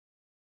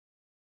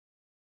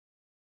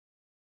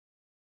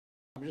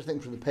I'm just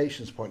thinking from the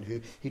patient's point of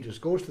view, he just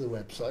goes to the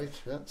website,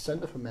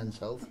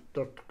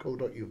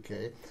 centreformenshealth.co.uk.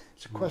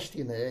 It's a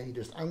questionnaire. He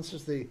just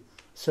answers the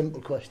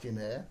simple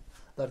questionnaire.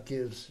 That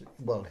gives,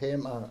 well,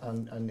 him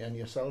and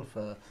yourself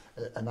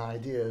an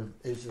idea of,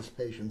 is this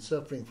patient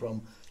suffering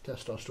from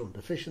testosterone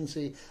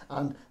deficiency?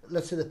 And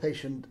let's say the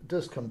patient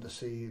does come to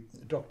see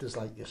doctors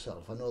like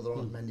yourself. I know there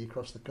aren't many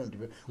across the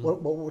country,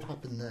 but what would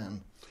happen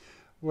then?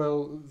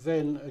 Well,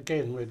 then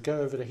again, we'd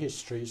go over the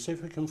history, see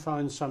if we can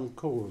find some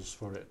cause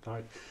for it,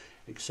 like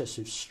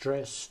excessive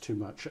stress, too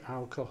much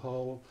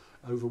alcohol,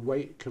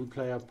 overweight can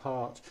play a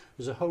part.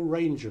 There's a whole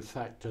range of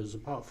factors,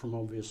 apart from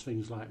obvious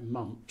things like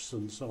mumps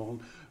and so on,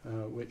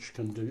 which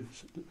can do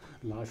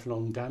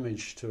lifelong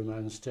damage to a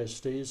man's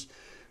testes.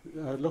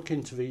 Look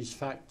into these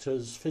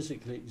factors,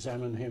 physically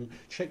examine him,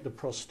 check the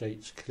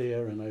prostate's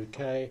clear and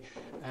okay,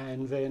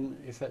 and then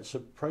if that's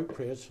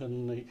appropriate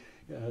and the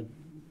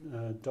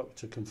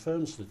doctor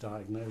confirms the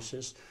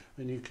diagnosis,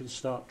 then you can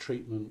start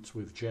treatment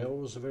with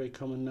gels, are very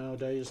common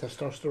nowadays.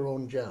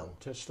 Testosterone gel?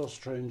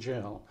 Testosterone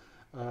gel,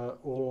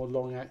 or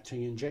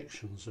long-acting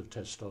injections of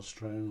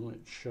testosterone,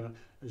 which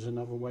is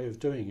another way of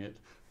doing it.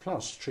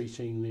 Plus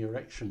treating the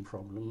erection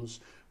problems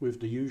with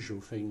the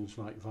usual things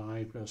like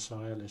Viagra,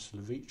 Cialis,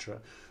 Levitra,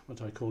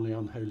 what I call the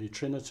unholy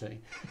trinity.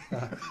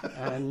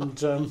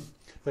 And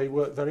they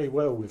work very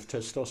well with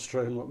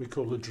testosterone, what we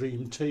call the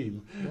dream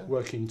team,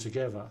 working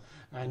together.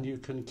 And you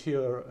can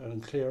cure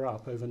and clear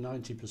up over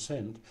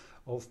 90%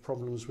 of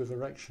problems with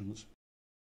erections.